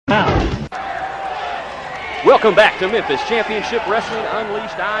Welcome back to Memphis Championship Wrestling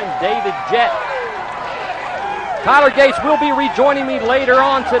Unleashed. I'm David Jett. Tyler Gates will be rejoining me later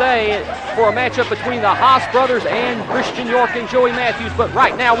on today for a matchup between the Haas brothers and Christian York and Joey Matthews. But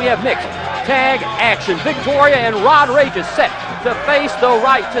right now we have mixed tag action. Victoria and Rodrageous set to face the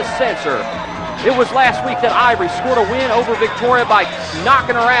Right to Censor. It was last week that Ivory scored a win over Victoria by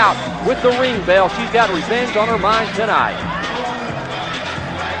knocking her out with the ring bell. She's got revenge on her mind tonight.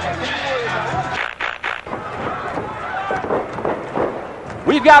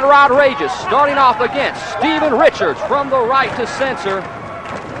 We've got Rodrageous starting off against Steven Richards from the Right to Censor.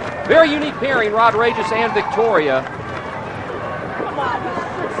 Very unique pairing, Rodrageous and Victoria.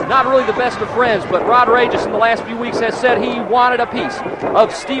 Not really the best of friends, but Rodrageous in the last few weeks has said he wanted a piece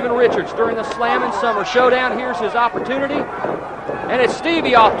of Steven Richards during the Slammin' Summer Showdown. Here's his opportunity. And it's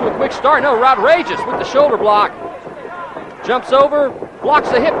Stevie off to a quick start. No, Rodrageous with the shoulder block. Jumps over, blocks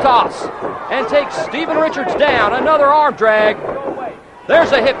the hip toss, and takes Steven Richards down. Another arm drag.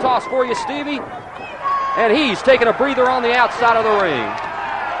 There's a hip toss for you, Stevie. And he's taking a breather on the outside of the ring.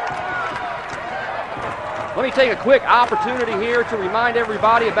 Let me take a quick opportunity here to remind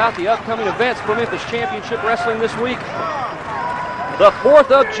everybody about the upcoming events for Memphis Championship Wrestling this week. The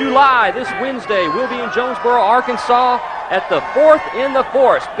 4th of July, this Wednesday, we'll be in Jonesboro, Arkansas at the 4th in the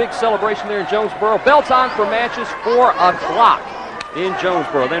Forest. Big celebration there in Jonesboro. Bell time for matches 4 o'clock in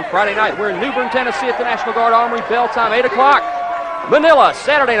Jonesboro. Then Friday night, we're in New Bern, Tennessee at the National Guard Armory. Bell time 8 o'clock. Manila,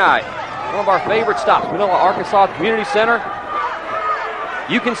 Saturday night. One of our favorite stops, Manila, Arkansas Community Center.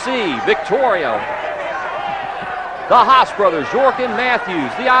 You can see Victoria, the Haas brothers, York and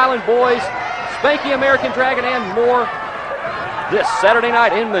Matthews, the Island Boys, Spanky American Dragon, and more this Saturday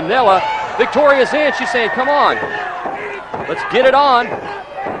night in Manila. Victoria's in. She's saying, come on, let's get it on.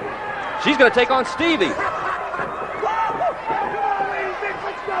 She's going to take on Stevie.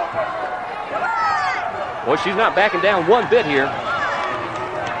 Boy, she's not backing down one bit here.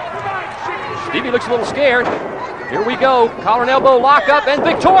 Stevie looks a little scared. Here we go. Collar and elbow lock up, and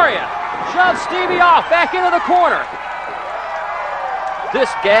Victoria shoves Stevie off back into the corner. This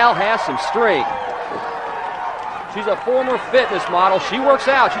gal has some strength. She's a former fitness model. She works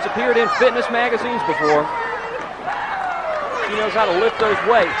out. She's appeared in fitness magazines before. She knows how to lift those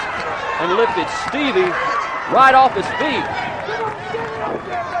weights, and lifted Stevie right off his feet.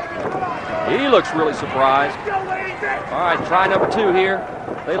 He looks really surprised. All right, try number 2 here.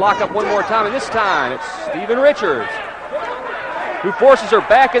 They lock up one more time, and this time it's Steven Richards who forces her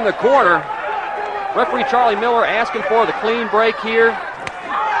back in the corner. Referee Charlie Miller asking for the clean break here.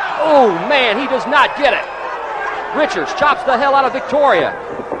 Oh, man, he does not get it. Richards chops the hell out of Victoria.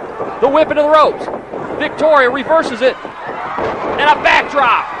 The whip into the ropes. Victoria reverses it. And a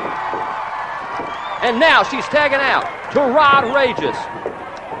backdrop. And now she's tagging out to Rodrageous.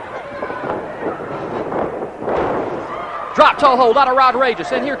 Drop toe hold out of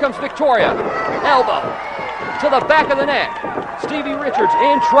Rodrageous, and here comes Victoria. Elbow to the back of the neck. Stevie Richards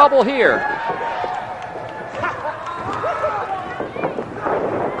in trouble here.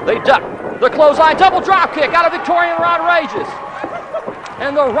 They duck the clothesline, double drop kick out of Victoria and Rodrageous.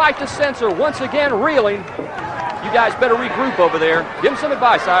 And the Right to Censor once again reeling. You guys better regroup over there. Give him some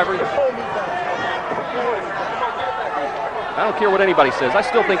advice, Ivory. I don't care what anybody says. I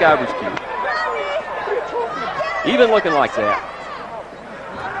still think Ivory's cute. Even looking like that.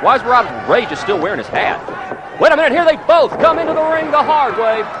 Why is Rodrageous still wearing his hat? Wait a minute, here they both come into the ring the hard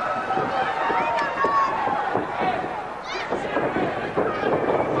way.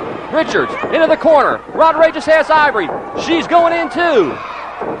 Richards into the corner. Rodrageous has Ivory. She's going in too.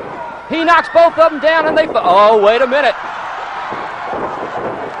 He knocks both of them down, and they... Oh, wait a minute.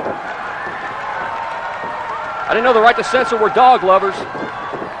 I didn't know the Right to Censor were dog lovers.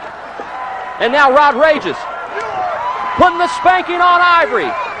 And now Rodrageous putting the spanking on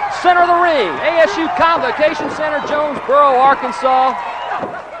Ivory. Center of the ring. ASU Convocation Center, Jonesboro, Arkansas.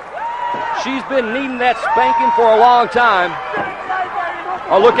 She's been needing that spanking for a long time.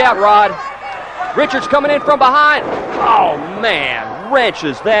 Oh, look out, Rod. Richards coming in from behind. Oh, man.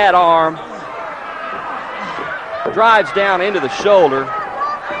 Wrenches that arm. Drives down into the shoulder.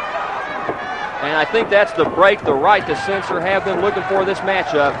 And I think that's the break the Right to Censor have been looking for this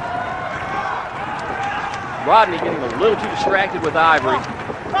matchup. Rodney getting a little too distracted with Ivory.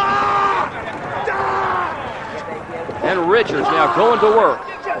 And Richards now going to work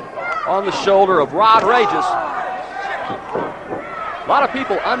on the shoulder of Rodrageous. A lot of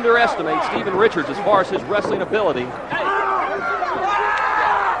people underestimate Steven Richards as far as his wrestling ability.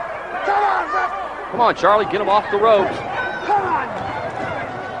 Come on, Charlie, get him off the ropes.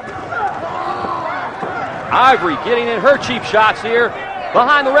 Ivory getting in her cheap shots here.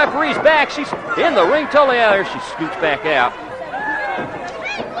 behind the referee's back. She's in the ring totally out there. She scoots back out.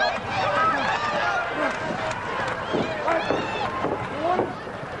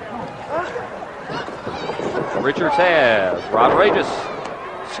 Richards has Rodrageous.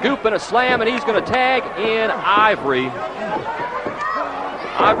 Scoop and a slam, and he's going to tag in Ivory.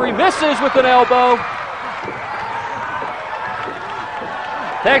 Ivory misses with an elbow.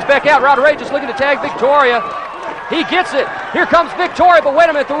 Tags back out. Rodrageous looking to tag Victoria. He gets it. Here comes Victoria, but wait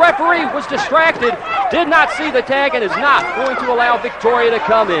a minute. The referee was distracted, did not see the tag, and is not going to allow Victoria to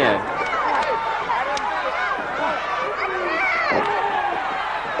come in.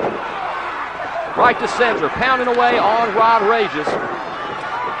 Right to center, pounding away on Rodrageous.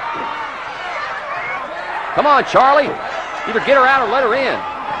 Come on, Charlie. Either get her out or let her in.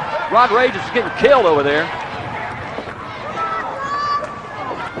 Rodrageous is getting killed over there.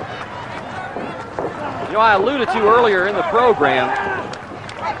 You know, I alluded to earlier in the program,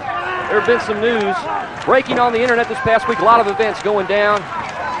 there have been some news breaking on the internet this past week. A lot of events going down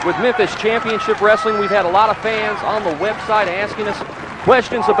with Memphis Championship Wrestling. We've had a lot of fans on the website asking us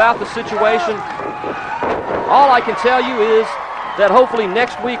questions about the situation. All I can tell you is that hopefully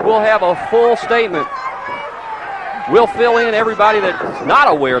next week we'll have a full statement. We'll fill in everybody that's not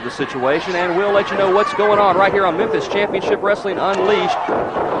aware of the situation, and we'll let you know what's going on right here on Memphis Championship Wrestling Unleashed.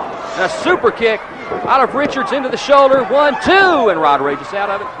 And a super kick out of Richards into the shoulder. 1, 2, and Rodrageous out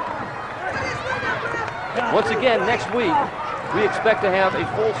of it. Once again, next week, we expect to have a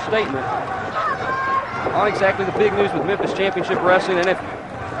full statement on exactly the big news with Memphis Championship Wrestling. And if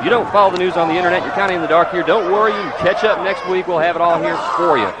you don't follow the news on the internet, you're kind of in the dark here, don't worry. You can catch up next week. We'll have it all here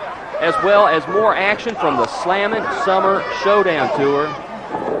for you, as well as more action from the Slammin' Summer Showdown Tour.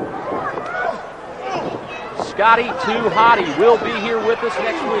 Scotty Too Hottie will be here with us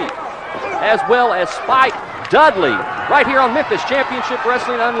next week, as well as Spike Dudley right here on Memphis Championship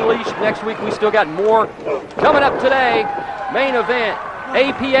Wrestling Unleashed. Next week, we still got more coming up today. Main event,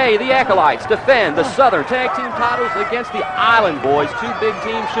 APA, the Acolytes, defend the Southern Tag Team titles against the Island Boys. Two big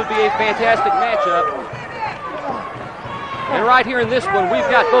teams, should be a fantastic matchup. And right here in this one, we've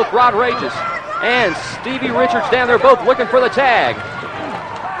got both Rodrageous and Stevie Richards down there, both looking for the tag.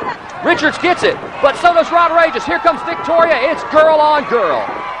 Richards gets it, but so does Rodrageous. Here comes Victoria. It's girl on girl.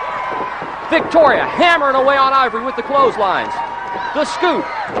 Victoria hammering away on Ivory with the clotheslines. The scoop,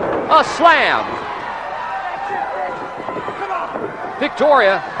 a slam.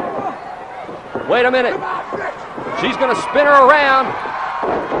 Victoria, wait a minute. She's going to spin her around.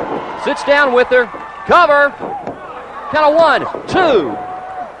 Sits down with her. Cover. Count of 1, 2.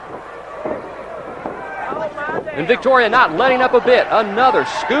 And Victoria not letting up a bit. Another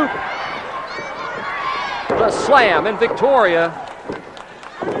scoop. The slam, and Victoria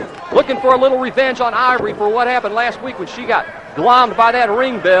looking for a little revenge on Ivory for what happened last week when she got glommed by that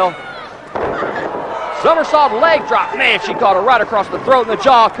ring bell. Somersault leg drop. Man, she caught her right across the throat and the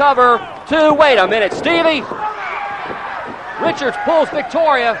jaw. Cover. 2. Wait a minute, Stevie. Richards pulls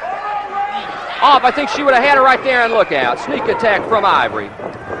Victoria off. I think she would have had her right there, and look out. Sneak attack from Ivory.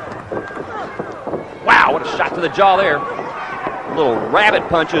 Wow, what a shot to the jaw there. Little rabbit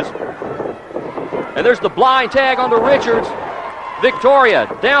punches. And there's the blind tag onto Richards. Victoria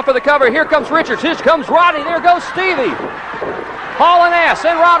down for the cover. Here comes Richards. Here comes Rodney. There goes Stevie. Hauling ass,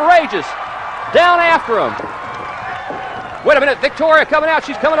 and Rodrageous down after him. Wait a minute, Victoria coming out.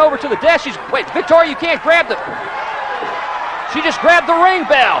 She's coming over to the desk. Wait, Victoria, you can't grab the... She just grabbed the ring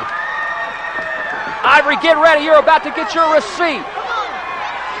bell. Ivory, get ready. You're about to get your receipt.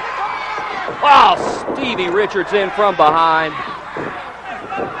 Oh, Stevie Richards in from behind.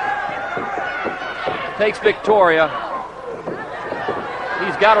 Takes Victoria.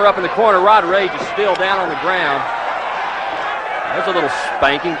 He's got her up in the corner. Rodrageous still down on the ground. There's a little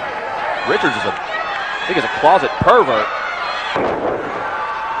spanking. Richards is I think is a closet pervert.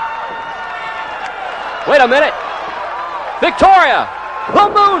 Wait a minute. Victoria, the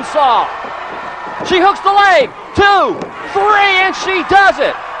moonsault. She hooks the leg. 2, 3, and she does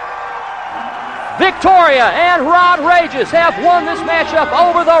it. Victoria and Rodrageous have won this matchup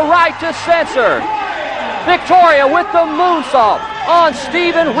over the right to censor. Victoria with the moonsault on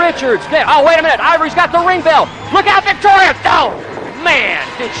Steven Richards. Oh, wait a minute. Ivory's got the ring bell. Look out, Victoria. Oh, man,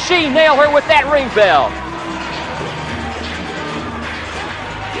 did she nail her with that ring bell.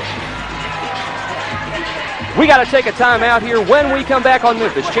 We got to take a time out here. When we come back on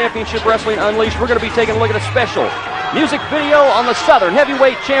Memphis Championship Wrestling Unleashed, we're going to be taking a look at a special music video on the Southern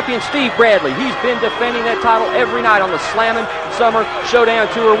Heavyweight Champion Steve Bradley. He's been defending that title every night on the Slammin' Summer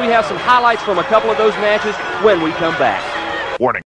Showdown Tour. We have some highlights from a couple of those matches when we come back. Warning.